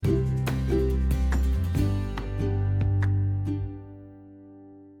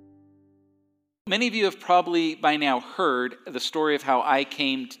many of you have probably by now heard the story of how I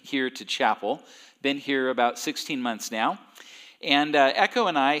came here to chapel. Been here about 16 months now. And Echo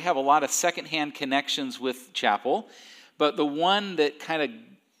and I have a lot of secondhand connections with chapel, but the one that kind of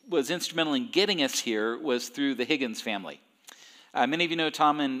was instrumental in getting us here was through the Higgins family. Many of you know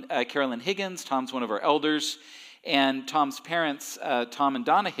Tom and Carolyn Higgins. Tom's one of our elders. And Tom's parents, Tom and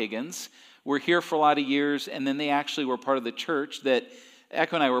Donna Higgins, were here for a lot of years, and then they actually were part of the church that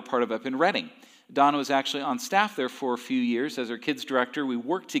Echo and I were part of up in Redding. Donna was actually on staff there for a few years as our kids director. We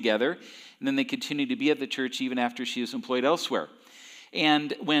worked together, and then they continued to be at the church even after she was employed elsewhere.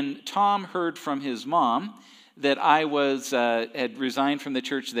 And when Tom heard from his mom that I had resigned from the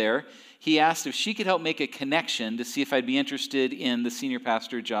church there, he asked if she could help make a connection to see if I'd be interested in the senior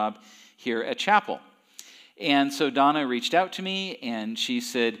pastor job here at chapel. And so Donna reached out to me, and she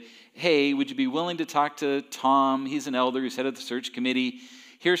said, hey, would you be willing to talk to Tom? He's an elder, he's head of the search committee.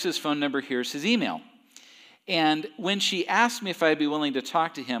 Here's his phone number, here's his email. And when she asked me if I'd be willing to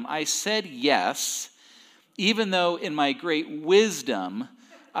talk to him, I said yes, even though in my great wisdom,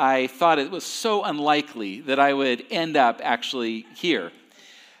 I thought it was so unlikely that I would end up actually here.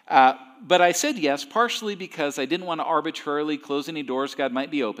 But I said yes, partially because I didn't want to arbitrarily close any doors God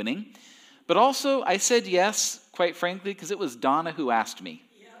might be opening. But also, I said yes, quite frankly, because it was Donna who asked me.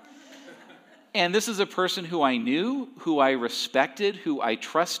 And this is a person who I knew, who I respected, who I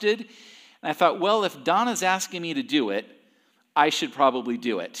trusted. And I thought, well, if Donna's asking me to do it, I should probably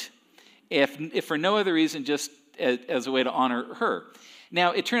do it. If for no other reason, just as a way to honor her.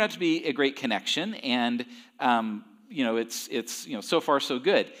 Now, it turned out to be a great connection, and it's so far so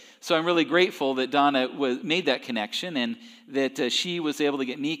good. So I'm really grateful that Donna made that connection, and that she was able to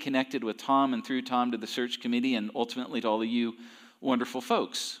get me connected with Tom, and through Tom to the search committee, and ultimately to all of you wonderful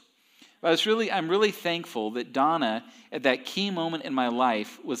folks. I'm really thankful that Donna, at that key moment in my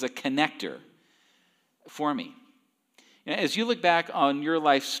life, was a connector for me. As you look back on your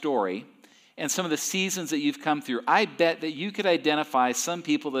life story and some of the seasons that you've come through, I bet that you could identify some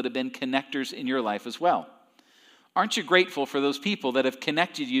people that have been connectors in your life as well. Aren't you grateful for those people that have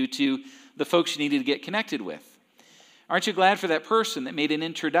connected you to the folks you needed to get connected with? Aren't you glad for that person that made an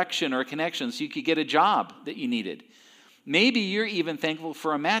introduction or a connection so you could get a job that you needed? Maybe you're even thankful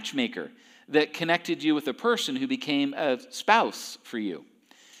for a matchmaker that connected you with a person who became a spouse for you.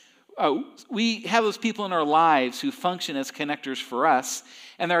 We have those people in our lives who function as connectors for us,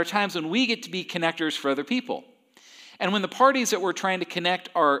 and there are times when we get to be connectors for other people. And when the parties that we're trying to connect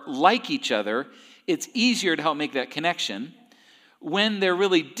are like each other, it's easier to help make that connection. When they're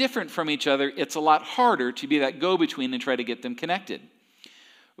really different from each other, it's a lot harder to be that go-between and try to get them connected.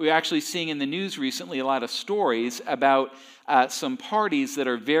 We're actually seeing in the news recently a lot of stories about some parties that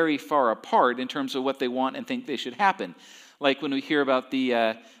are very far apart in terms of what they want and think they should happen. Like when we hear about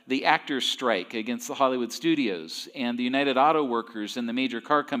the actors' strike against the Hollywood studios, and the United Auto Workers and the major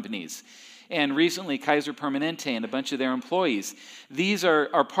car companies, and recently Kaiser Permanente and a bunch of their employees. These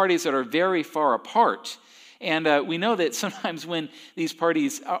are parties that are very far apart. And we know that sometimes when these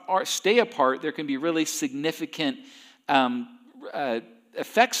parties stay apart, there can be really significant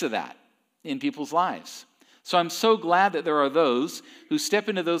effects of that in people's lives. So I'm so glad that there are those who step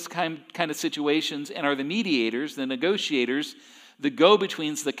into those kind of situations and are the mediators, the negotiators, the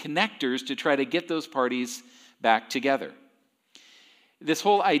go-betweens, the connectors to try to get those parties back together. This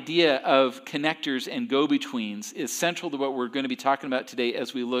whole idea of connectors and go-betweens is central to what we're going to be talking about today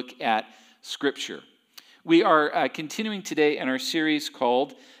as we look at Scripture. We are continuing today in our series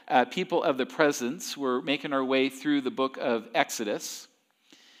called People of the Presence. We're making our way through the book of Exodus.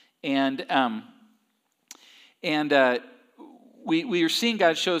 And we are seeing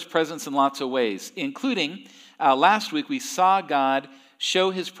God show His presence in lots of ways, including last week we saw God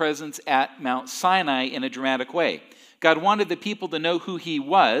show His presence at Mount Sinai in a dramatic way. God wanted the people to know who He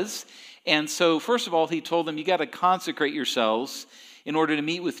was, and so first of all He told them, you got to consecrate yourselves in order to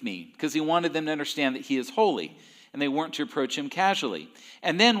meet with me, because He wanted them to understand that He is holy, and they weren't to approach Him casually.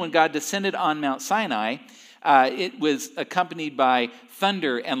 And then when God descended on Mount Sinai, it was accompanied by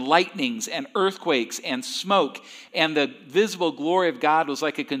thunder and lightnings and earthquakes and smoke, and the visible glory of God was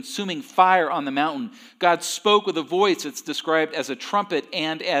like a consuming fire on the mountain. God spoke with a voice that's described as a trumpet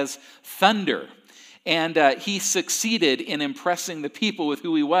and as thunder. And He succeeded in impressing the people with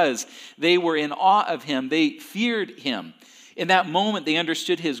who He was. They were in awe of Him. They feared Him. In that moment, they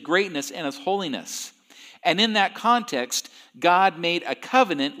understood His greatness and His holiness. And in that context, God made a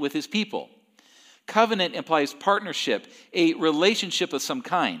covenant with His people. Covenant implies partnership, a relationship of some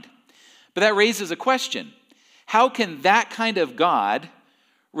kind. But that raises a question. How can that kind of God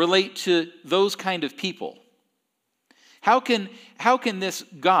relate to those kind of people? How can this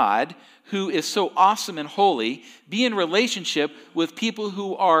God, who is so awesome and holy, be in relationship with people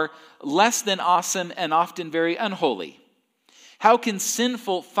who are less than awesome and often very unholy? How can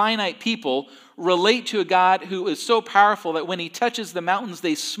sinful, finite people relate to a God who is so powerful that when he touches the mountains,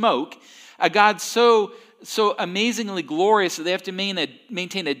 they smoke, a God so amazingly glorious that they have to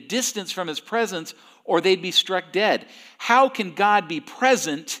maintain a distance from his presence or they'd be struck dead? How can God be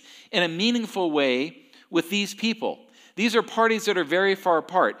present in a meaningful way with these people? These are parties that are very far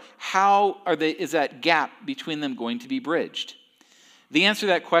apart. How is that gap between them going to be bridged? The answer to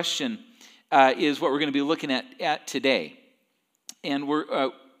that question is what we're going to be looking at today. And we're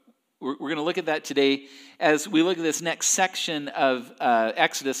going to look at that today as we look at this next section of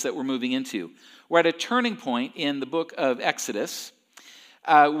Exodus that we're moving into. We're at a turning point in the book of Exodus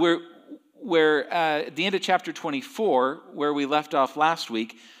where at the end of chapter 24, where we left off last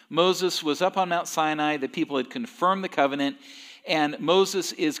week, Moses was up on Mount Sinai, the people had confirmed the covenant, and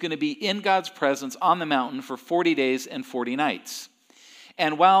Moses is going to be in God's presence on the mountain for 40 days and 40 nights.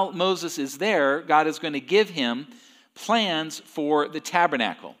 And while Moses is there, God is going to give him plans for the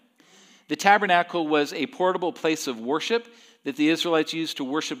tabernacle. The tabernacle was a portable place of worship that the Israelites used to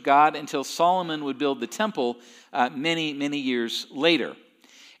worship God until Solomon would build the temple many, many years later.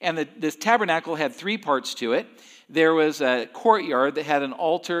 And this tabernacle had three parts to it. There was a courtyard that had an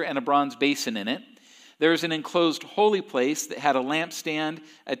altar and a bronze basin in it. There was an enclosed holy place that had a lampstand,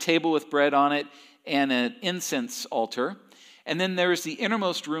 a table with bread on it, and an incense altar. And then there was the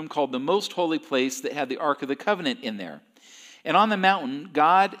innermost room called the most holy place that had the Ark of the Covenant in there. And on the mountain,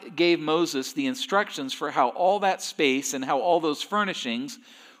 God gave Moses the instructions for how all that space and how all those furnishings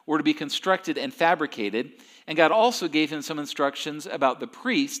were to be constructed and fabricated. And God also gave him some instructions about the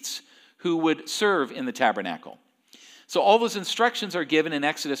priests who would serve in the tabernacle. So all those instructions are given in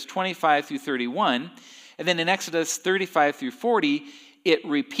Exodus 25 through 31. And then in Exodus 35 through 40, it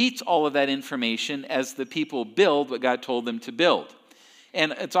repeats all of that information as the people build what God told them to build.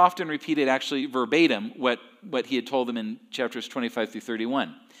 And it's often repeated actually verbatim what he had told them in chapters 25 through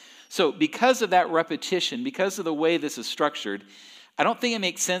 31. So because of that repetition, because of the way this is structured, I don't think it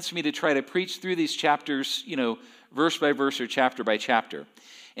makes sense for me to try to preach through these chapters, verse by verse or chapter by chapter.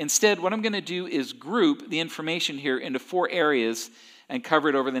 Instead, what I'm going to do is group the information here into 4 areas and cover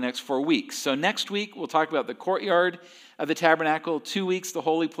it over the next 4 weeks. So next week, we'll talk about the courtyard of the tabernacle, 2 weeks, the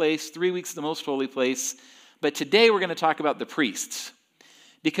holy place, 3 weeks, the most holy place. But today, we're going to talk about the priests,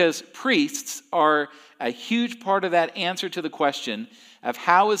 because priests are a huge part of that answer to the question of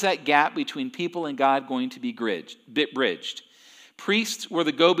how is that gap between people and God going to be bridged. Priests were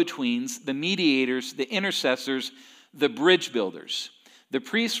the go-betweens, the mediators, the intercessors, the bridge builders. The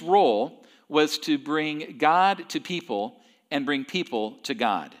priest's role was to bring God to people and bring people to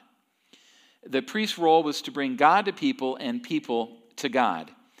God. The priest's role was to bring God to people and people to God.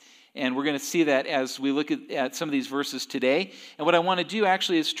 And we're going to see that as we look at some of these verses today. And what I want to do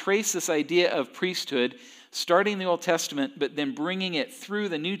actually is trace this idea of priesthood, starting in the Old Testament, but then bringing it through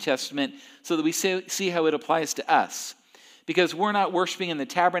the New Testament so that we see how it applies to us. Because we're not worshiping in the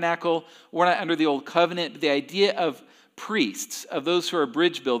tabernacle, we're not under the Old Covenant, but the idea of priests, of those who are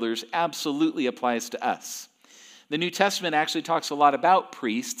bridge builders, absolutely applies to us. The New Testament actually talks a lot about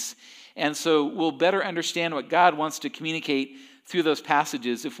priests, and so we'll better understand what God wants to communicate through those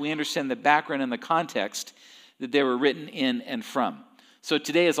passages if we understand the background and the context that they were written in and from. So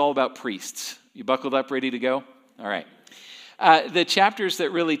today is all about priests. You buckled up, ready to go? All right. The chapters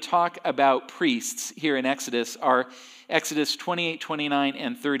that really talk about priests here in Exodus are Exodus 28, 29,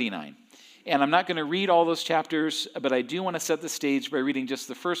 and 39. And I'm not going to read all those chapters, but I do want to set the stage by reading just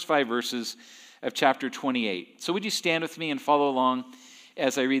the first 5 verses of chapter 28. So would you stand with me and follow along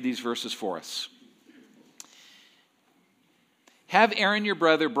as I read these verses for us? Have Aaron your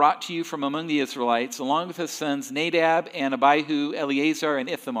brother brought to you from among the Israelites, along with his sons Nadab and Abihu, Eleazar and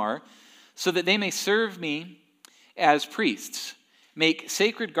Ithamar, so that they may serve me as priests. Make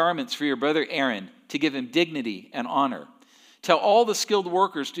sacred garments for your brother Aaron to give him dignity and honor. Tell all the skilled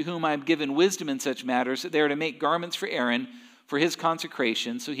workers to whom I have given wisdom in such matters that they are to make garments for Aaron for his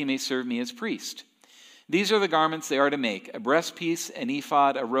consecration, so he may serve me as priest. These are the garments they are to make: a breastpiece, an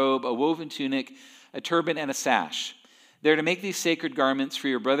ephod, a robe, a woven tunic, a turban, and a sash. They are to make these sacred garments for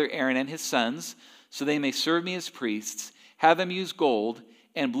your brother Aaron and his sons, so they may serve me as priests. Have them use gold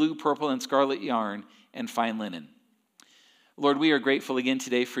and blue, purple, and scarlet yarn and fine linen. Lord, we are grateful again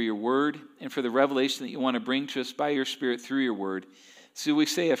today for your word and for the revelation that you want to bring to us by your Spirit through your word. So we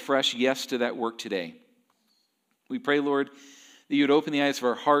say a fresh yes to that work today. We pray, Lord, that you would open the eyes of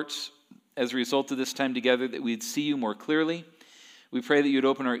our hearts as a result of this time together, that we'd see you more clearly. We pray that you would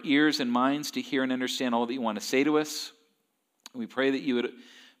open our ears and minds to hear and understand all that you want to say to us. We pray that you would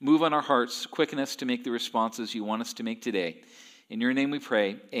move on our hearts, quicken us to make the responses you want us to make today. In your name we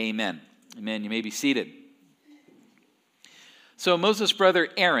pray, amen. Amen. You may be seated. So Moses' brother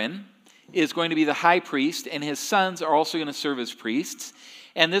Aaron is going to be the high priest, and his sons are also going to serve as priests.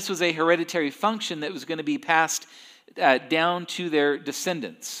 And this was a hereditary function that was going to be passed down to their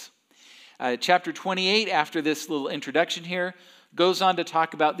descendants. Chapter 28, after this little introduction here, goes on to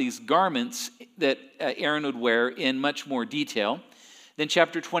talk about these garments that Aaron would wear in much more detail. Then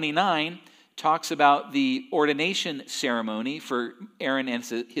chapter 29 talks about the ordination ceremony for Aaron and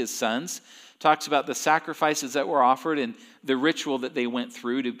his sons, talks about the sacrifices that were offered and the ritual that they went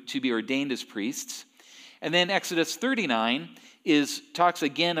through to be ordained as priests. And then Exodus 39 talks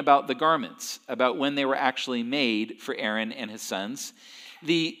again about the garments, about when they were actually made for Aaron and his sons.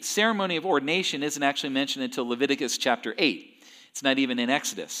 The ceremony of ordination isn't actually mentioned until Leviticus chapter 8. It's not even in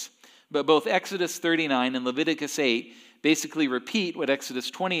Exodus. But both Exodus 39 and Leviticus 8 basically repeat what Exodus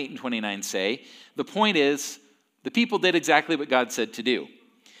 28 and 29 say. The point is, the people did exactly what God said to do.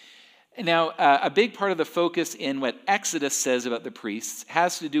 Now, a big part of the focus in what Exodus says about the priests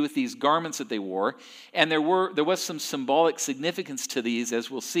has to do with these garments that they wore, and there was some symbolic significance to these,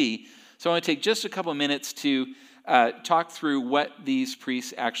 as we'll see. So I want to take just a couple of minutes to talk through what these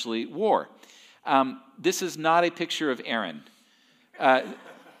priests actually wore. This is not a picture of Aaron.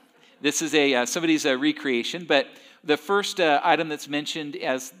 This is somebody's recreation, but the first item that's mentioned,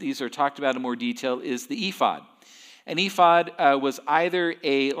 as these are talked about in more detail, is the ephod. An ephod was either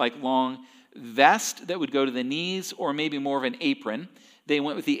a long vest that would go to the knees or maybe more of an apron. They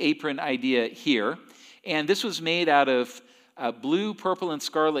went with the apron idea here. And this was made out of blue, purple, and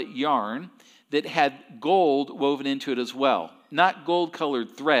scarlet yarn that had gold woven into it as well. Not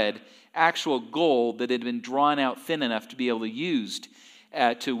gold-colored thread, actual gold that had been drawn out thin enough to be able to use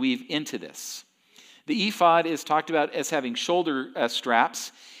to weave into this. The ephod is talked about as having shoulder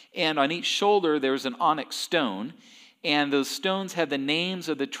straps, and on each shoulder there's an onyx stone, and those stones had the names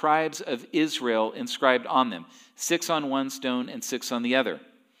of the tribes of Israel inscribed on them, 6 on one stone and 6 on the other.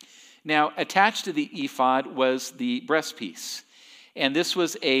 Now, attached to the ephod was the breastpiece, and this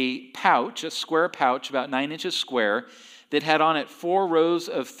was a pouch, a square pouch, about 9 inches square, that had on it 4 rows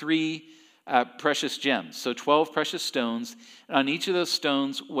of 3 precious gems, so 12 precious stones. And on each of those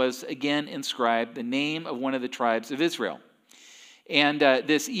stones was again inscribed the name of one of the tribes of Israel. And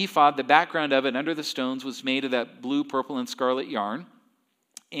this ephod, the background of it under the stones, was made of that blue, purple, and scarlet yarn,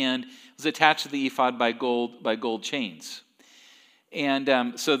 and was attached to the ephod by gold chains.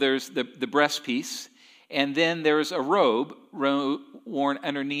 And so there's the breastpiece, and then there's a robe worn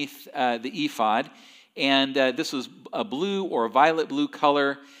underneath the ephod, and this was a blue or a violet blue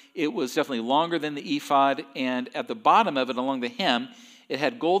color. It was definitely longer than the ephod, and at the bottom of it, along the hem, it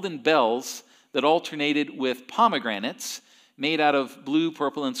had golden bells that alternated with pomegranates made out of blue,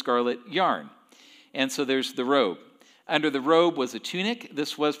 purple, and scarlet yarn. And so there's the robe. Under the robe was a tunic.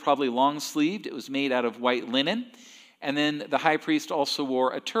 This was probably long-sleeved. It was made out of white linen. And then the high priest also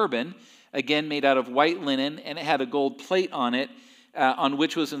wore a turban, again made out of white linen, and it had a gold plate on it, on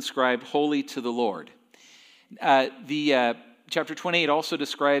which was inscribed, "Holy to the Lord." Chapter 28 also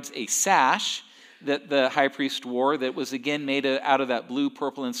describes a sash that the high priest wore that was again made out of that blue,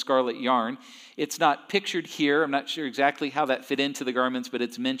 purple, and scarlet yarn. It's not pictured here. I'm not sure exactly how that fit into the garments, but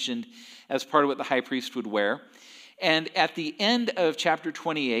it's mentioned as part of what the high priest would wear. And at the end of chapter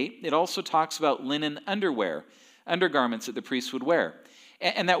 28, it also talks about linen undergarments that the priests would wear.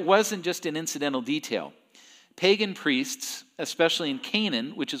 And that wasn't just an incidental detail. Pagan priests, especially in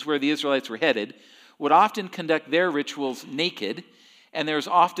Canaan, which is where the Israelites were headed, would often conduct their rituals naked, and there's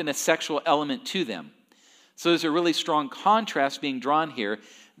often a sexual element to them. So there's a really strong contrast being drawn here.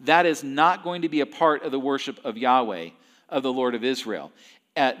 That is not going to be a part of the worship of Yahweh, of the Lord of Israel.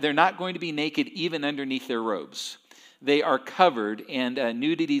 They're not going to be naked even underneath their robes. They are covered, and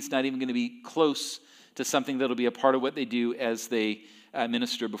nudity is not even going to be close to something that will be a part of what they do as they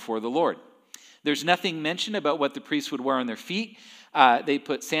minister before the Lord. There's nothing mentioned about what the priests would wear on their feet. They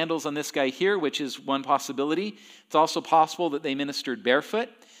put sandals on this guy here, which is one possibility. It's also possible that they ministered barefoot.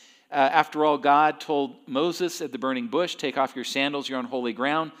 After all, God told Moses at the burning bush, "Take off your sandals, you're on holy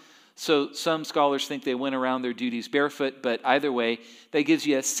ground." So some scholars think they went around their duties barefoot, but either way, that gives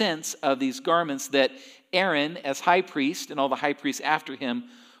you a sense of these garments that Aaron, as high priest, and all the high priests after him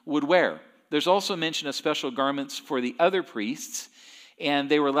would wear. There's also mention of special garments for the other priests, and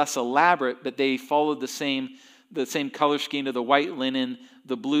they were less elaborate, but they followed the same color scheme of the white linen,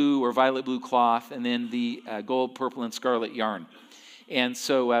 the blue or violet blue cloth, and then the gold, purple, and scarlet yarn. And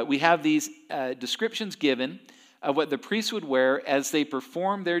so we have these descriptions given of what the priests would wear as they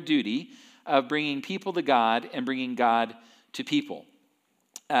perform their duty of bringing people to God and bringing God to people.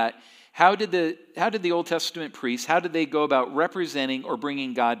 How did the Old Testament priests, how did they go about representing or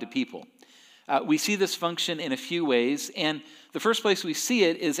bringing God to people? We see this function in a few ways, and the first place we see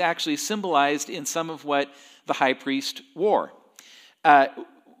it is actually symbolized in some of what the high priest wore,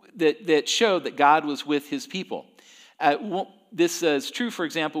 that showed that God was with his people. This is true, for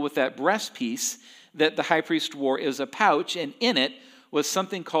example, with that breastpiece that the high priest wore. Is a pouch, and in it was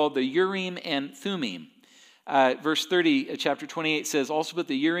something called the Urim and Thummim. Verse 30, chapter 28 says, "Also put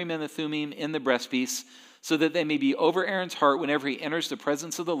the Urim and the Thummim in the breastpiece, so that they may be over Aaron's heart whenever he enters the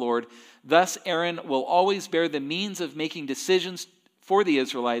presence of the Lord. Thus Aaron will always bear the means of making decisions for the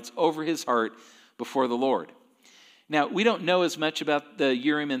Israelites over his heart before the Lord." Now, we don't know as much about the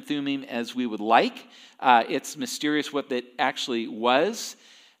Urim and Thummim as we would like. It's mysterious what that actually was.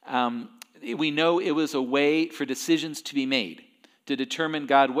 We know it was a way for decisions to be made, to determine,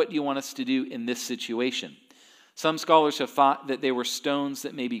 God, what do you want us to do in this situation? Some scholars have thought that they were stones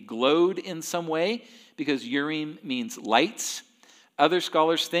that maybe glowed in some way, because Urim means lights. Other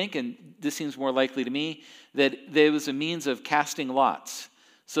scholars think, and this seems more likely to me, that there was a means of casting lots.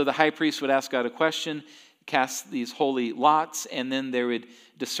 So the high priest would ask God a question, cast these holy lots, and then they would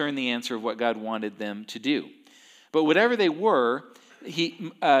discern the answer of what God wanted them to do. But whatever they were,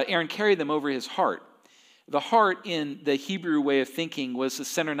 Aaron carried them over his heart. The heart in the Hebrew way of thinking was the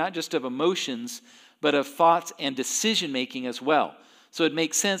center not just of emotions, but of thoughts and decision-making as well. So it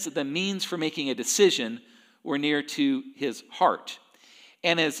makes sense that the means for making a decision were near to his heart.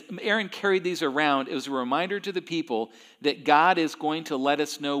 And as Aaron carried these around, it was a reminder to the people that God is going to let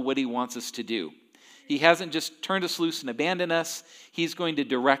us know what he wants us to do. He hasn't just turned us loose and abandoned us. He's going to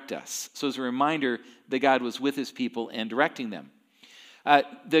direct us. So it's a reminder that God was with his people and directing them.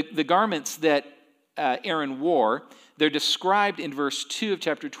 The garments that Aaron wore, they're described in verse 2 of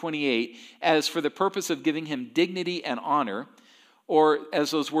chapter 28 as for the purpose of giving him dignity and honor, or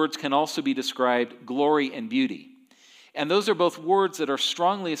as those words can also be described, glory and beauty. And those are both words that are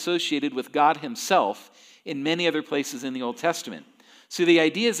strongly associated with God himself in many other places in the Old Testament. So the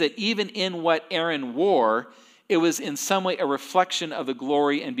idea is that even in what Aaron wore, it was in some way a reflection of the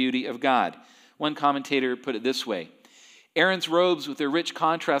glory and beauty of God. One commentator put it this way: Aaron's robes with their rich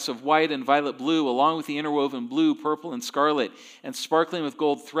contrasts of white and violet blue, along with the interwoven blue, purple, and scarlet, and sparkling with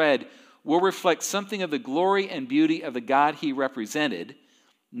gold thread, will reflect something of the glory and beauty of the God he represented,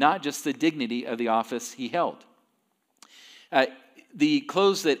 not just the dignity of the office he held. The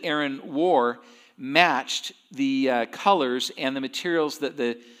clothes that Aaron wore matched the colors and the materials that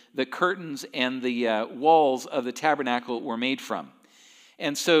the curtains and the walls of the tabernacle were made from.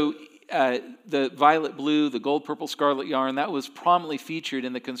 And so the violet blue, the gold, purple, scarlet yarn, that was prominently featured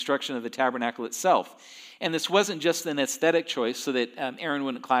in the construction of the tabernacle itself. And this wasn't just an aesthetic choice so that Aaron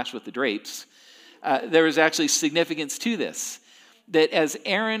wouldn't clash with the drapes. There was actually significance to this, that as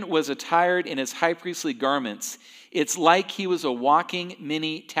Aaron was attired in his high priestly garments, it's like he was a walking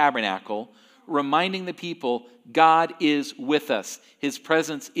mini tabernacle, reminding the people God is with us. His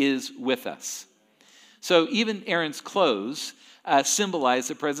presence is with us. So even Aaron's clothes symbolize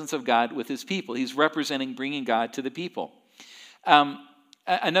the presence of God with his people. He's representing bringing God to the people.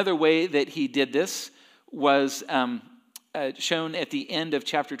 Another way that he did this was shown at the end of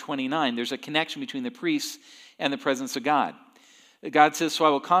chapter 29. There's a connection between the priests and the presence of God. God says, "So I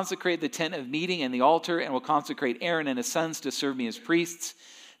will consecrate the tent of meeting and the altar, and will consecrate Aaron and his sons to serve me as priests.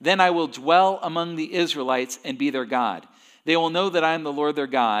 Then I will dwell among the Israelites and be their God. They will know that I am the Lord their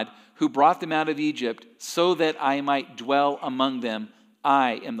God, who brought them out of Egypt, so that I might dwell among them.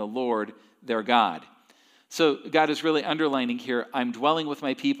 I am the Lord their God." So God is really underlining here, I'm dwelling with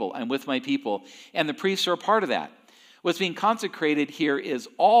my people, I'm with my people, and the priests are a part of that. What's being consecrated here is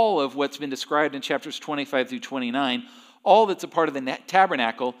all of what's been described in chapters 25 through 29, all that's a part of the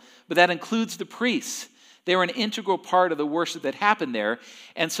tabernacle, but that includes the priests. They were an integral part of the worship that happened there,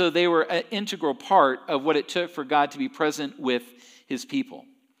 and so they were an integral part of what it took for God to be present with his people.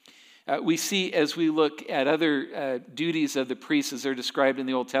 We see, as we look at other duties of the priests as they're described in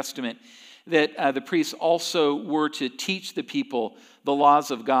the Old Testament, that the priests also were to teach the people the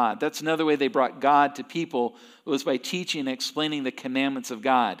laws of God. That's another way they brought God to people, was by teaching and explaining the commandments of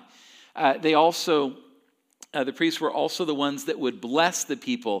God. The priests were also the ones that would bless the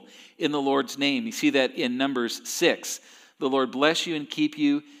people in the Lord's name. You see that in Numbers 6. The Lord bless you and keep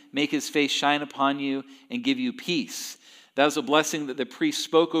you, make his face shine upon you, and give you peace. That was a blessing that the priests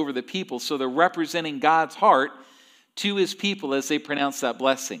spoke over the people. So they're representing God's heart to his people as they pronounce that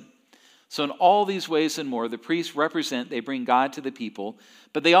blessing. So in all these ways and more, the priests they bring God to the people,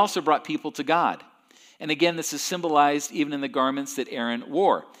 but they also brought people to God. And again, this is symbolized even in the garments that Aaron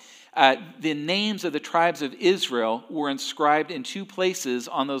wore. The names of the tribes of Israel were inscribed in 2 places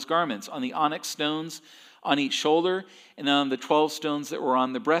on those garments, on the onyx stones on each shoulder, and on the 12 stones that were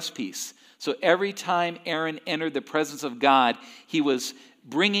on the breastpiece. So every time Aaron entered the presence of God, he was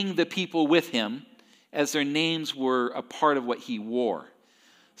bringing the people with him as their names were a part of what he wore.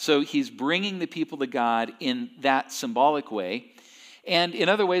 So he's bringing the people to God in that symbolic way, and in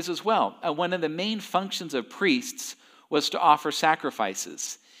other ways as well. One of the main functions of priests was to offer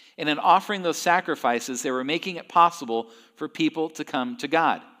sacrifices. And in offering those sacrifices, they were making it possible for people to come to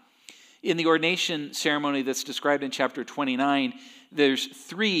God. In the ordination ceremony that's described in chapter 29, there's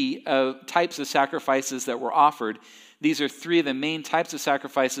 3 types of sacrifices that were offered. These are 3 of the main types of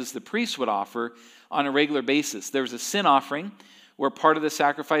sacrifices the priests would offer on a regular basis. There was a sin offering, where part of the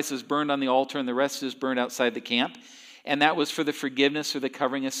sacrifice is burned on the altar and the rest is burned outside the camp. And that was for the forgiveness or the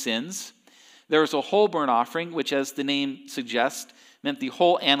covering of sins. There was a whole burnt offering, which, as the name suggests, meant the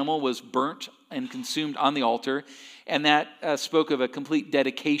whole animal was burnt and consumed on the altar. And that spoke of a complete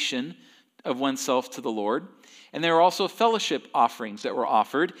dedication of oneself to the Lord. And there were also fellowship offerings that were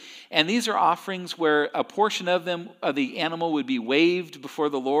offered. And these are offerings where a portion of them, of the animal, would be waved before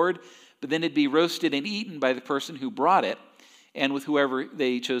the Lord, but then it'd be roasted and eaten by the person who brought it and with whoever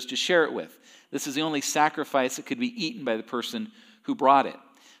they chose to share it with. This is the only sacrifice that could be eaten by the person who brought it.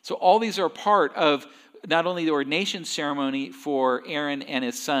 So all these are part of not only the ordination ceremony for Aaron and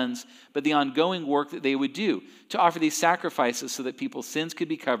his sons, but the ongoing work that they would do to offer these sacrifices so that people's sins could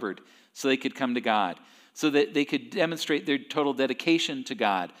be covered, so they could come to God, so that they could demonstrate their total dedication to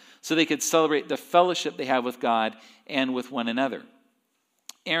God, so they could celebrate the fellowship they have with God and with one another.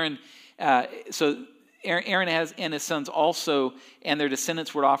 Aaron has, and his sons also, and their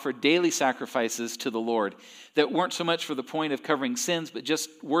descendants would offer daily sacrifices to the Lord that weren't so much for the point of covering sins, but just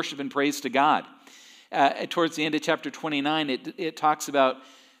worship and praise to God. Towards the end of chapter 29, it talks about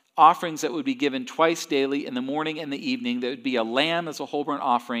offerings that would be given twice daily, in the morning and the evening. That would be a lamb as a whole burnt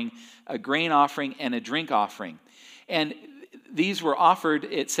offering, a grain offering, and a drink offering. And these were offered,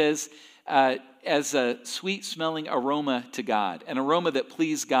 it says, as a sweet-smelling aroma to God, an aroma that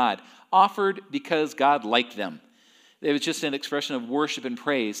pleased God, offered because God liked them. It was just an expression of worship and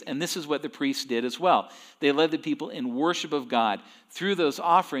praise. And this is what the priests did as well. They led the people in worship of God through those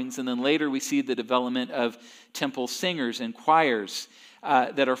offerings. And then later we see the development of temple singers and choirs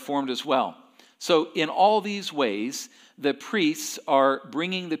that are formed as well. So in all these ways, the priests are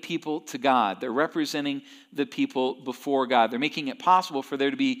bringing the people to God. They're representing the people before God. They're making it possible for there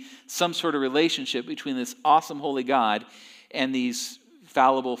to be some sort of relationship between this awesome holy God and these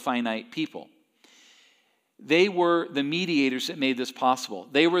fallible, finite people. They were the mediators that made this possible.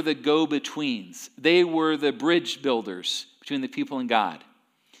 They were the go-betweens. They were the bridge builders between the people and God.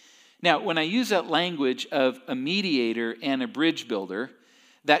 Now, when I use that language of a mediator and a bridge builder,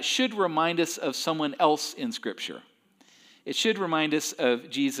 that should remind us of someone else in Scripture. It should remind us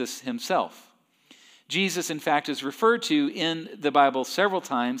of Jesus himself. Jesus, in fact, is referred to in the Bible several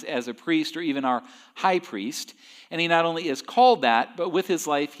times as a priest or even our high priest. And he not only is called that, but with his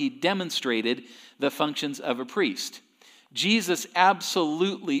life, he demonstrated the functions of a priest. Jesus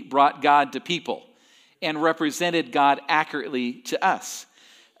absolutely brought God to people and represented God accurately to us.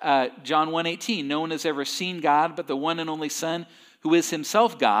 John 1:18, no one has ever seen God but the one and only Son, who is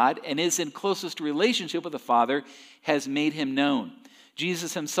himself God and is in closest relationship with the Father, has made him known.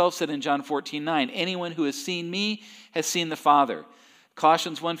 Jesus himself said in John 14:9, anyone who has seen me has seen the Father.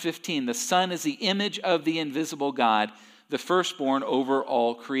 Colossians 1:15, the Son is the image of the invisible God, the firstborn over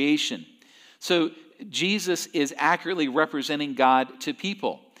all creation. So Jesus is accurately representing God to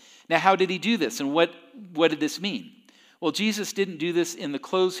people. Now, how did he do this, and what did this mean? Well, Jesus didn't do this in the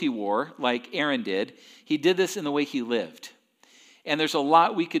clothes he wore like Aaron did. He did this in the way he lived. And there's a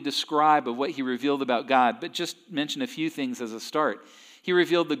lot we could describe of what he revealed about God, but just mention a few things as a start. He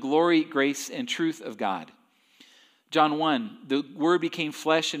revealed the glory, grace, and truth of God. John 1, the Word became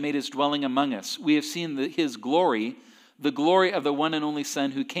flesh and made his dwelling among us. We have seen his glory, the glory of the one and only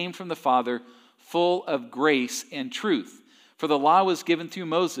Son who came from the Father, full of grace and truth. For the law was given through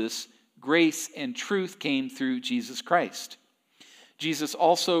Moses, grace and truth came through Jesus Christ. Jesus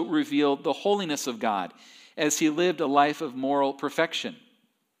also revealed the holiness of God as he lived a life of moral perfection.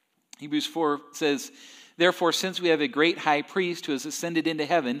 Hebrews 4 says, therefore, since we have a great high priest who has ascended into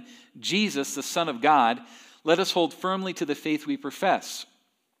heaven, Jesus, the Son of God, let us hold firmly to the faith we profess.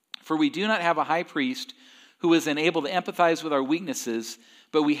 For we do not have a high priest who is unable to empathize with our weaknesses,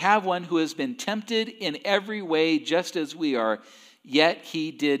 but we have one who has been tempted in every way just as we are, yet he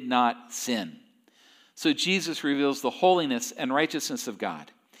did not sin. So Jesus reveals the holiness and righteousness of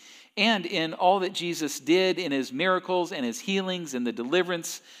God. And in all that Jesus did in his miracles and his healings and the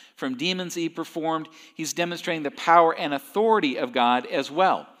deliverance from demons he performed, he's demonstrating the power and authority of God as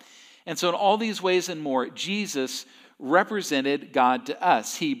well. And so in all these ways and more, Jesus represented God to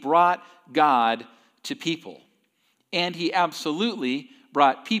us. He brought God to people. And he absolutely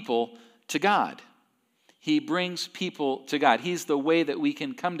brought people to God. He brings people to God. He's the way that we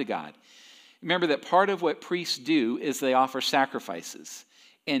can come to God. Remember that part of what priests do is they offer sacrifices.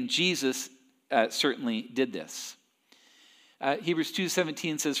 And Jesus certainly did this. Hebrews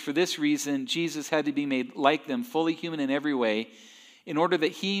 2:17 says, "For this reason, Jesus had to be made like them, fully human in every way, in order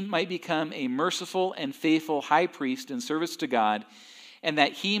that he might become a merciful and faithful high priest in service to God, and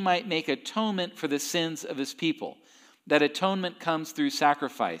that he might make atonement for the sins of his people." That atonement comes through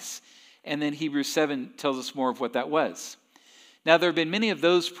sacrifice. And then Hebrews 7 tells us more of what that was. Now there have been many of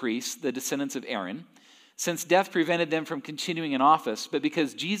those priests, the descendants of Aaron, since death prevented them from continuing in office, but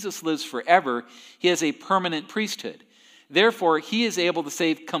because Jesus lives forever, he has a permanent priesthood. Therefore, he is able to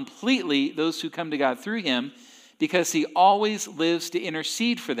save completely those who come to God through him, because he always lives to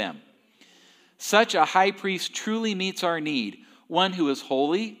intercede for them. Such a high priest truly meets our need, one who is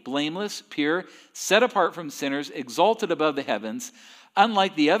holy, blameless, pure, set apart from sinners, exalted above the heavens.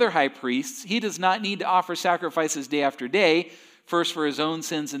 Unlike the other high priests, he does not need to offer sacrifices day after day, first for his own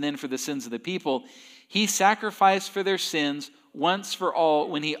sins and then for the sins of the people. He sacrificed for their sins once for all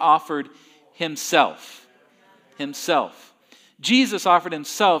when he offered himself. Jesus offered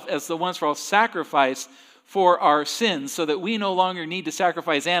himself as the once for all sacrifice for our sins, so that we no longer need to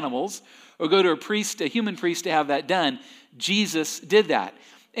sacrifice animals or go to a human priest to have that done. Jesus did that.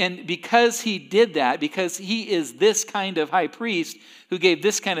 And because he did that, because he is this kind of high priest who gave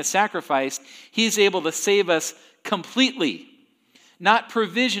this kind of sacrifice, he's able to save us completely. Not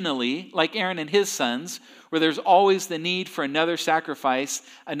provisionally, like Aaron and his sons, where there's always the need for another sacrifice,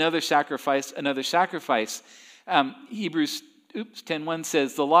 another sacrifice, another sacrifice. Hebrews 10:1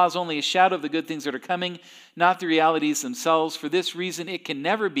 says, "The law is only a shadow of the good things that are coming, not the realities themselves. For this reason, it can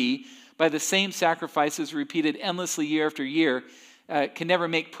never be by the same sacrifices repeated endlessly year after year, can never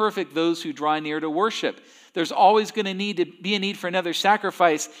make perfect those who draw near to worship." There's always going to be a need for another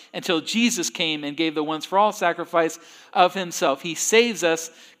sacrifice until Jesus came and gave the once-for-all sacrifice of himself. He saves us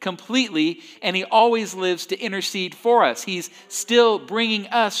completely, and he always lives to intercede for us. He's still bringing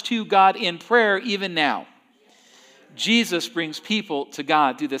us to God in prayer even now. Jesus brings people to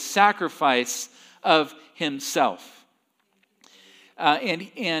God through the sacrifice of himself. So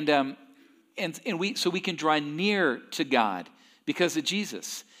we can draw near to God because of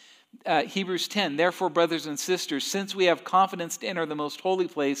Jesus. Hebrews 10, "Therefore, brothers and sisters, since we have confidence to enter the most holy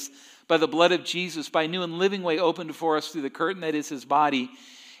place by the blood of Jesus, by a new and living way opened for us through the curtain that is his body,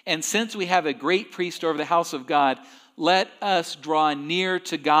 and since we have a great priest over the house of God, let us draw near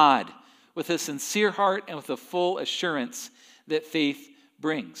to God with a sincere heart and with a full assurance that faith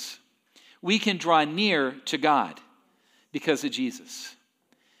brings." We can draw near to God because of Jesus.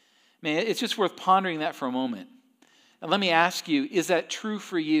 Man, it's just worth pondering that for a moment. And let me ask you, is that true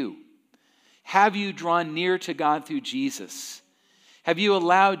for you? Have you drawn near to God through Jesus? Have you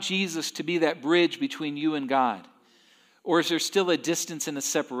allowed Jesus to be that bridge between you and God? Or is there still a distance and a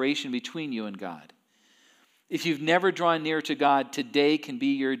separation between you and God? If you've never drawn near to God, today can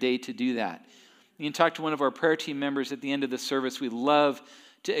be your day to do that. You can talk to one of our prayer team members at the end of the service. We love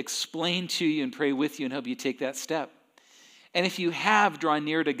to explain to you and pray with you and help you take that step. And if you have drawn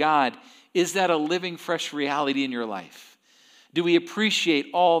near to God, is that a living, fresh reality in your life? Do we appreciate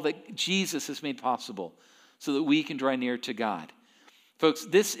all that Jesus has made possible so that we can draw near to God? Folks,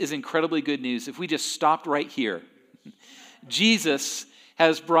 this is incredibly good news. If we just stopped right here, Jesus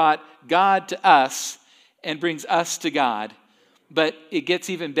has brought God to us and brings us to God, but it gets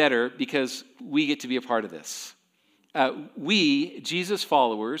even better because we get to be a part of this. We, Jesus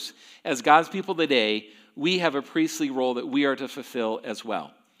followers, as God's people today, we have a priestly role that we are to fulfill as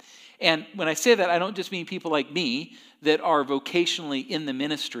well. And when I say that, I don't just mean people like me that are vocationally in the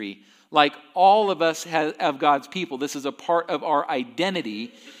ministry. Like all of us of God's people, this is a part of our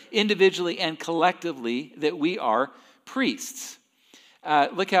identity, individually and collectively, that we are priests.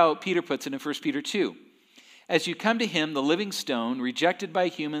 Look how Peter puts it in 1 Peter 2. "As you come to him, the living stone, rejected by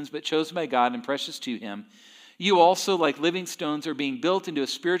humans but chosen by God and precious to him, you also, like living stones, are being built into a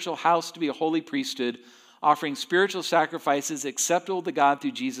spiritual house to be a holy priesthood, offering spiritual sacrifices acceptable to God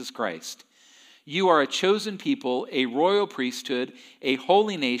through Jesus Christ. You are a chosen people, a royal priesthood, a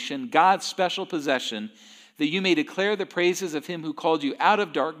holy nation, God's special possession, that you may declare the praises of him who called you out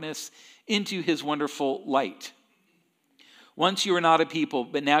of darkness into his wonderful light. Once you were not a people,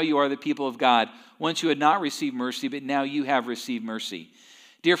 but now you are the people of God. Once you had not received mercy, but now you have received mercy.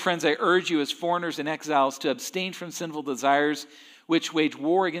 Dear friends, I urge you as foreigners and exiles to abstain from sinful desires which wage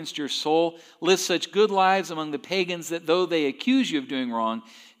war against your soul. Live such good lives among the pagans that though they accuse you of doing wrong,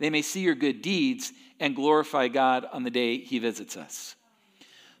 they may see your good deeds and glorify God on the day he visits us.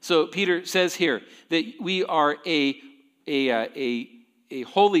 So Peter says here that we are a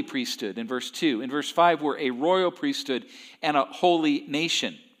holy priesthood in verse 2. In verse 5, we're a royal priesthood and a holy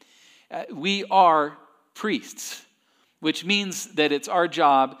nation. We are priests, which means that it's our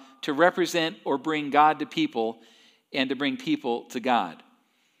job to represent or bring God to people and to bring people to God.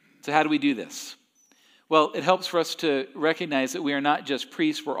 So how do we do this? Well, it helps for us to recognize that we are not just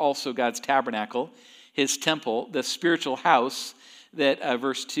priests, we're also God's tabernacle, his temple, the spiritual house that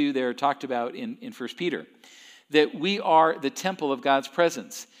verse 2 there talked about in 1 Peter. That we are the temple of God's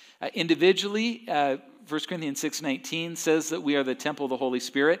presence. Individually, 1 Corinthians 6:19 says that we are the temple of the Holy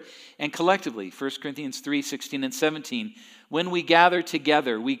Spirit. And collectively, 1 Corinthians 3:16 and 17, when we gather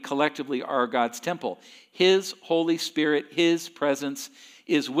together, we collectively are God's temple. His Holy Spirit, his presence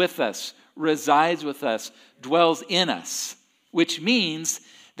is with us, resides with us, dwells in us, which means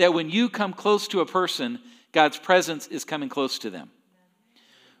that when you come close to a person, God's presence is coming close to them.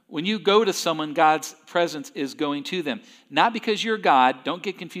 When you go to someone, God's presence is going to them. Not because you're God, don't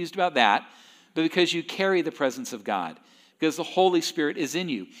get confused about that, but because you carry the presence of God, because the Holy Spirit is in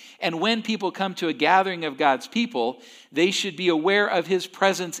you. And when people come to a gathering of God's people, they should be aware of his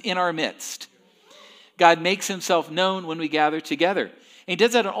presence in our midst. God makes himself known when we gather together. And he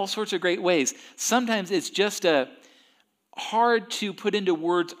does that in all sorts of great ways. Sometimes it's just hard to put into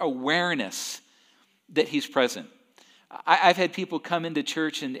words awareness that he's present. I've had people come into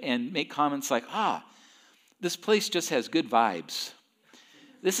church and make comments like, this place just has good vibes.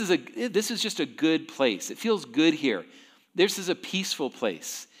 This is just a good place. It feels good here. This is a peaceful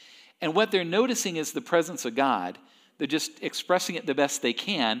place. And what they're noticing is the presence of God. They're just expressing it the best they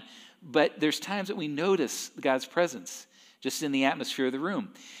can, but there's times that we notice God's presence just in the atmosphere of the room.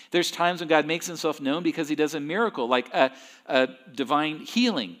 There's times when God makes himself known because he does a miracle, like a divine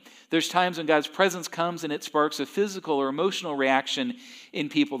healing. There's times when God's presence comes and it sparks a physical or emotional reaction in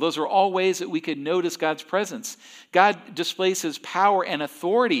people. Those are all ways that we could notice God's presence. God displays his power and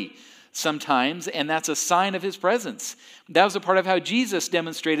authority sometimes, and that's a sign of his presence. That was a part of how Jesus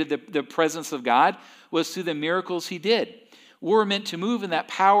demonstrated the presence of God, was through the miracles he did. We're meant to move in that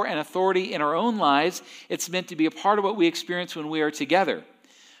power and authority in our own lives. It's meant to be a part of what we experience when we are together.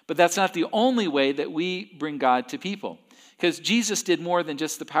 But that's not the only way that we bring God to people. Because Jesus did more than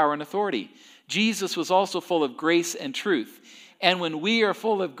just the power and authority. Jesus was also full of grace and truth. And when we are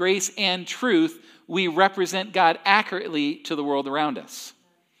full of grace and truth, we represent God accurately to the world around us.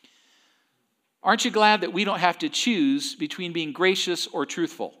 Aren't you glad that we don't have to choose between being gracious or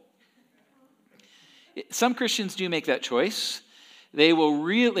truthful? Some Christians do make that choice. They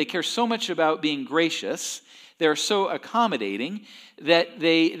care so much about being gracious. They're so accommodating that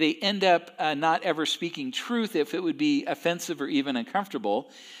they end up not ever speaking truth if it would be offensive or even uncomfortable.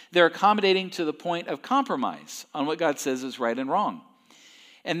 They're accommodating to the point of compromise on what God says is right and wrong.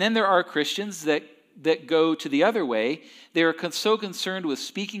 And then there are Christians that go to the other way. They're so concerned with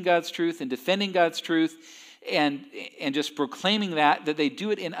speaking God's truth and defending God's truth and just proclaiming that they do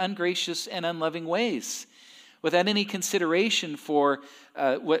it in ungracious and unloving ways, without any consideration for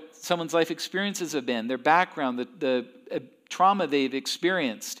what someone's life experiences have been, their background, the trauma they've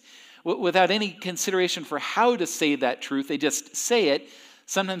experienced, without any consideration for how to say that truth. They just say it,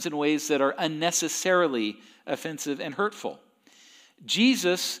 sometimes in ways that are unnecessarily offensive and hurtful.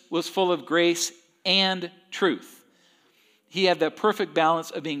 Jesus was full of grace and truth. He had the perfect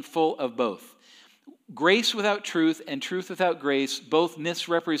balance of being full of both. Grace without truth and truth without grace both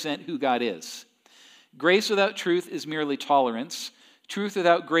misrepresent who God is. Grace without truth is merely tolerance. Truth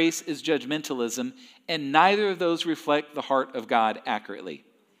without grace is judgmentalism, and neither of those reflect the heart of God accurately.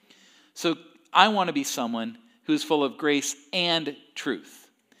 So I want to be someone who's full of grace and truth.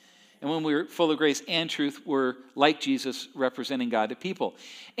 And when we're full of grace and truth, we're like Jesus, representing God to people.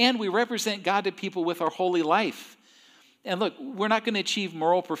 And we represent God to people with our holy life. And look, we're not going to achieve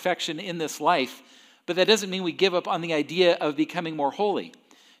moral perfection in this life, but that doesn't mean we give up on the idea of becoming more holy.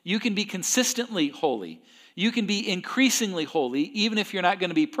 You can be consistently holy. You can be increasingly holy, even if you're not going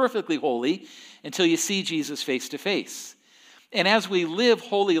to be perfectly holy until you see Jesus face to face. And as we live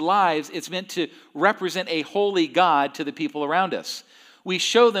holy lives, it's meant to represent a holy God to the people around us. We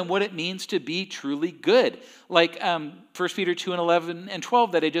show them what it means to be truly good. Like 1 Peter 2 and 11 and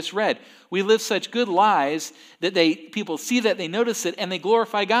 12 that I just read. We live such good lives that people see that, they notice it, and they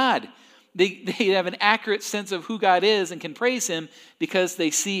glorify God. They have an accurate sense of who God is and can praise him because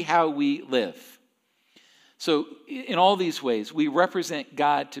they see how we live. So in all these ways, we represent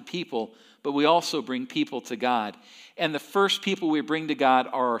God to people, but we also bring people to God. And the first people we bring to God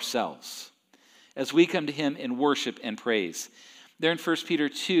are ourselves, as we come to him in worship and praise. There in 1 Peter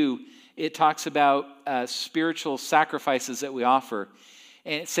 2, it talks about spiritual sacrifices that we offer.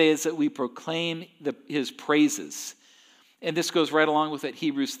 And it says that we proclaim his praises. And this goes right along with what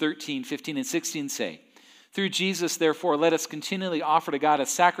Hebrews 13, 15, and 16 say. Through Jesus, therefore, let us continually offer to God a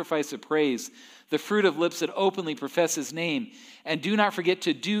sacrifice of praise, the fruit of lips that openly profess his name. And do not forget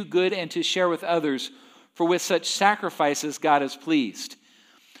to do good and to share with others, for with such sacrifices God is pleased.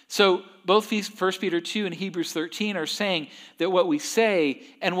 So both 1 Peter 2 and Hebrews 13 are saying that what we say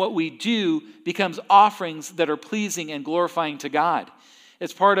and what we do becomes offerings that are pleasing and glorifying to God.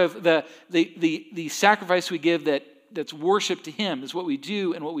 It's part of the sacrifice we give that's worship to him, is what we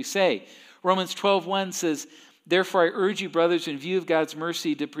do and what we say. Romans 12:1 says, therefore I urge you, brothers, in view of God's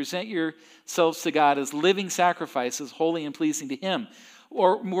mercy, to present yourselves to God as living sacrifices, holy and pleasing to him.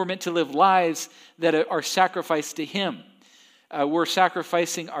 Or we're meant to live lives that are sacrificed to him. We're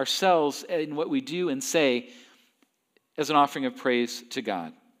sacrificing ourselves in what we do and say as an offering of praise to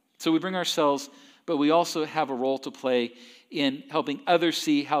God. So we bring ourselves, but we also have a role to play in helping others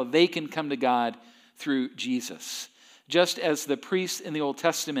see how they can come to God through Jesus. Just as the priests in the Old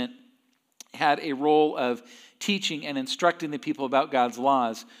Testament had a role of teaching and instructing the people about God's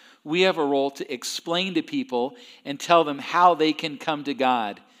laws, we have a role to explain to people and tell them how they can come to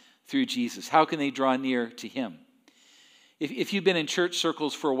God through Jesus. How can they draw near to him? If you've been in church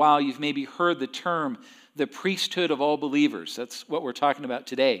circles for a while, you've maybe heard the term, the priesthood of all believers. That's what we're talking about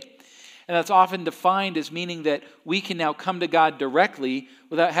today. And that's often defined as meaning that we can now come to God directly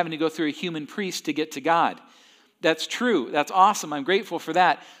without having to go through a human priest to get to God. That's true. That's awesome. I'm grateful for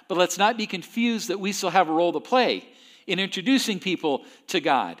that. But let's not be confused that we still have a role to play in introducing people to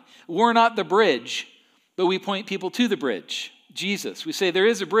God. We're not the bridge, but we point people to the bridge, Jesus. We say there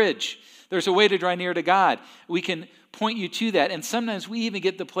is a bridge. There's a way to draw near to God. We can point you to that. And sometimes we even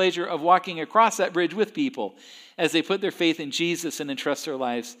get the pleasure of walking across that bridge with people as they put their faith in Jesus and entrust their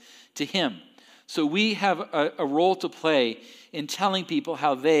lives to him. So we have a role to play in telling people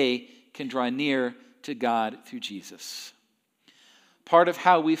how they can draw near to God through Jesus. Part of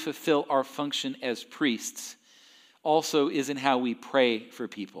how we fulfill our function as priests also is in how we pray for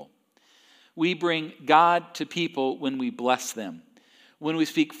people. We bring God to people when we bless them, when we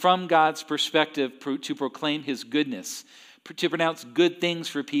speak from God's perspective to proclaim his goodness, to pronounce good things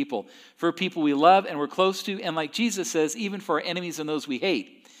for people we love and we're close to, and like Jesus says, even for our enemies and those we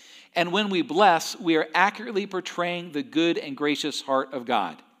hate. And when we bless, we are accurately portraying the good and gracious heart of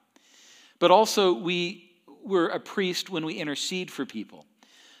God. But also, we're a priest when we intercede for people.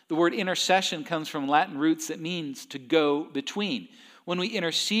 The word intercession comes from Latin roots that means to go between. When we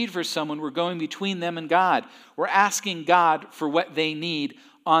intercede for someone, we're going between them and God. We're asking God for what they need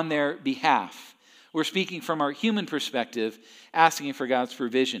on their behalf. We're speaking from our human perspective, asking for God's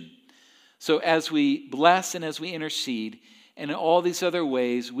provision. So as we bless and as we intercede, and in all these other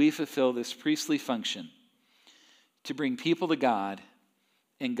ways, we fulfill this priestly function to bring people to God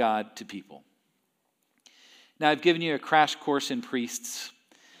and God to people. Now, I've given you a crash course in priests.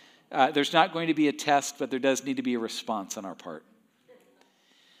 There's not going to be a test, but there does need to be a response on our part.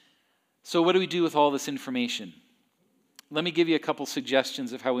 So what do we do with all this information? Let me give you a couple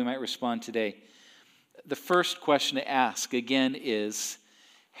suggestions of how we might respond today. The first question to ask, again, is,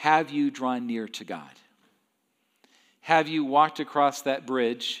 have you drawn near to God? Have you walked across that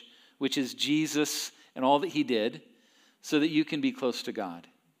bridge, which is Jesus and all that he did, so that you can be close to God?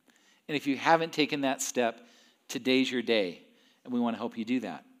 And if you haven't taken that step, today's your day, and we want to help you do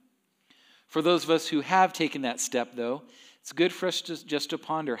that. For those of us who have taken that step, though, it's good for us just to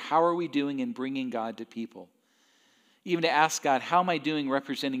ponder, how are we doing in bringing God to people? Even to ask God, how am I doing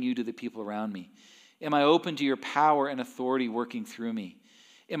representing you to the people around me? Am I open to your power and authority working through me?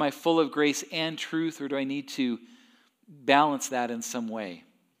 Am I full of grace and truth, or do I need to balance that in some way?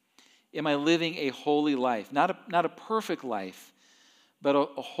 Am I living a holy life? Not a perfect life, but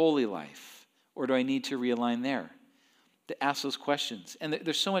a holy life. Or do I need to realign there? To ask those questions. And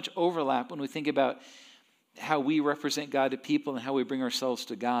there's so much overlap when we think about how we represent God to people and how we bring ourselves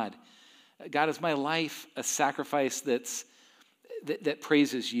to God. God, is my life a sacrifice that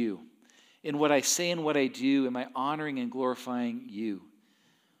praises you? In what I say and what I do, am I honoring and glorifying you?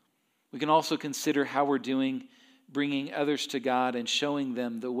 We can also consider how we're doing bringing others to God and showing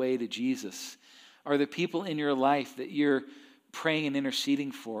them the way to Jesus. Are there people in your life that you're praying and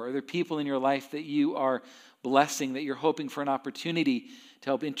interceding for? Are there people in your life that you are blessing, that you're hoping for an opportunity to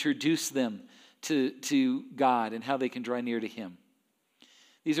help introduce them to God and how they can draw near to him?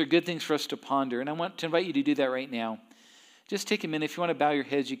 These are good things for us to ponder, and I want to invite you to do that right now. Just take a minute. If you want to bow your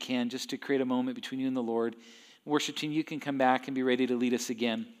heads, you can, just to create a moment between you and the Lord. Worship team, you can come back and be ready to lead us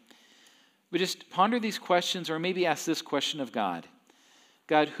again. But just ponder these questions, or maybe ask this question of God.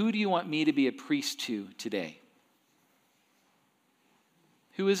 God, who do you want me to be a priest to today?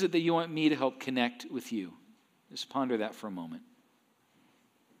 Who is it that you want me to help connect with you? Just ponder that for a moment.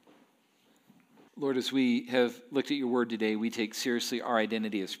 Lord, as we have looked at your word today, we take seriously our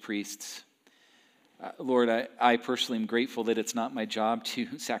identity as priests. Lord, I personally am grateful that it's not my job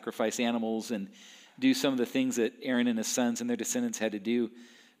to sacrifice animals and do some of the things that Aaron and his sons and their descendants had to do.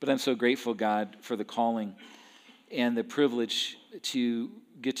 But I'm so grateful, God, for the calling and the privilege to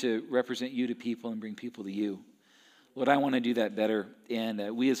get to represent you to people and bring people to you. Lord, I want to do that better.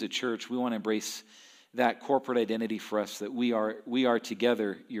 And we as a church, we want to embrace that corporate identity for us, that we are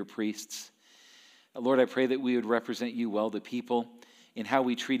together your priests. Lord, I pray that we would represent you well to people in how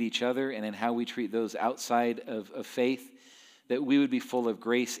we treat each other and in how we treat those outside of faith, that we would be full of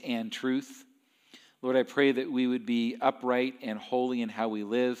grace and truth. Lord, I pray that we would be upright and holy in how we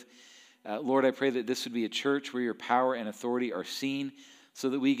live. Lord, I pray that this would be a church where your power and authority are seen so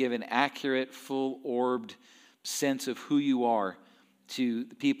that we give an accurate, full-orbed sense of who you are to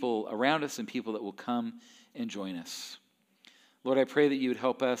the people around us and people that will come and join us. Lord, I pray that you would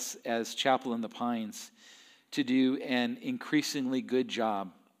help us as Chapel in the Pines to do an increasingly good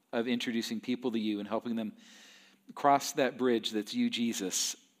job of introducing people to you and helping them cross that bridge that's you,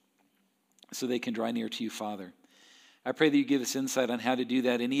 Jesus, so they can draw near to you, Father. I pray that you give us insight on how to do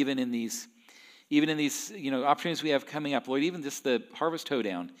that, and even in these opportunities we have coming up, Lord, even just the Harvest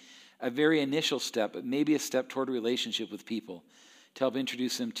Hoedown, a very initial step, but maybe a step toward a relationship with people to help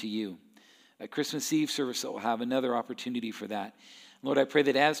introduce them to you. A Christmas Eve service that will have another opportunity for that. Lord, I pray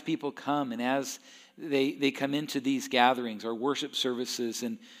that as people come and as they come into these gatherings, our worship services,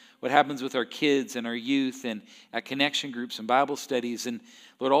 and what happens with our kids and our youth and at connection groups and Bible studies, and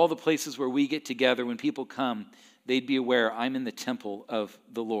Lord, all the places where we get together, when people come, they'd be aware, I'm in the temple of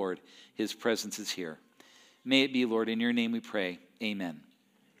the Lord. His presence is here. May it be, Lord, in your name we pray. Amen.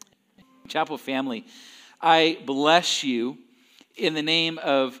 Chapel family, I bless you in the name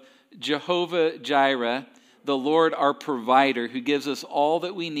of Jehovah Jireh, the Lord our provider, who gives us all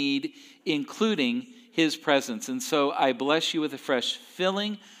that we need, including his presence. And so I bless you with a fresh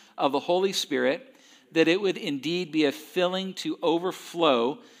filling of the Holy Spirit, that it would indeed be a filling to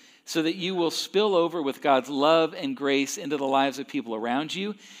overflow, so that you will spill over with God's love and grace into the lives of people around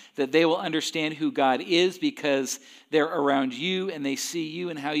you, that they will understand who God is because they're around you and they see you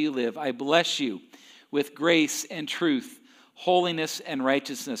and how you live. I bless you with grace and truth, holiness and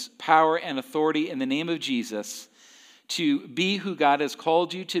righteousness, power and authority in the name of Jesus, to be who God has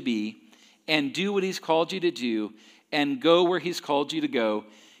called you to be and do what he's called you to do and go where he's called you to go,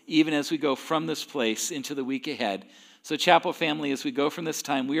 even as we go from this place into the week ahead. So Chapel family, as we go from this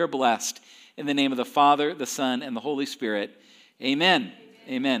time, we are blessed in the name of the Father, the Son, and the Holy Spirit. Amen.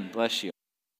 Amen. Bless you.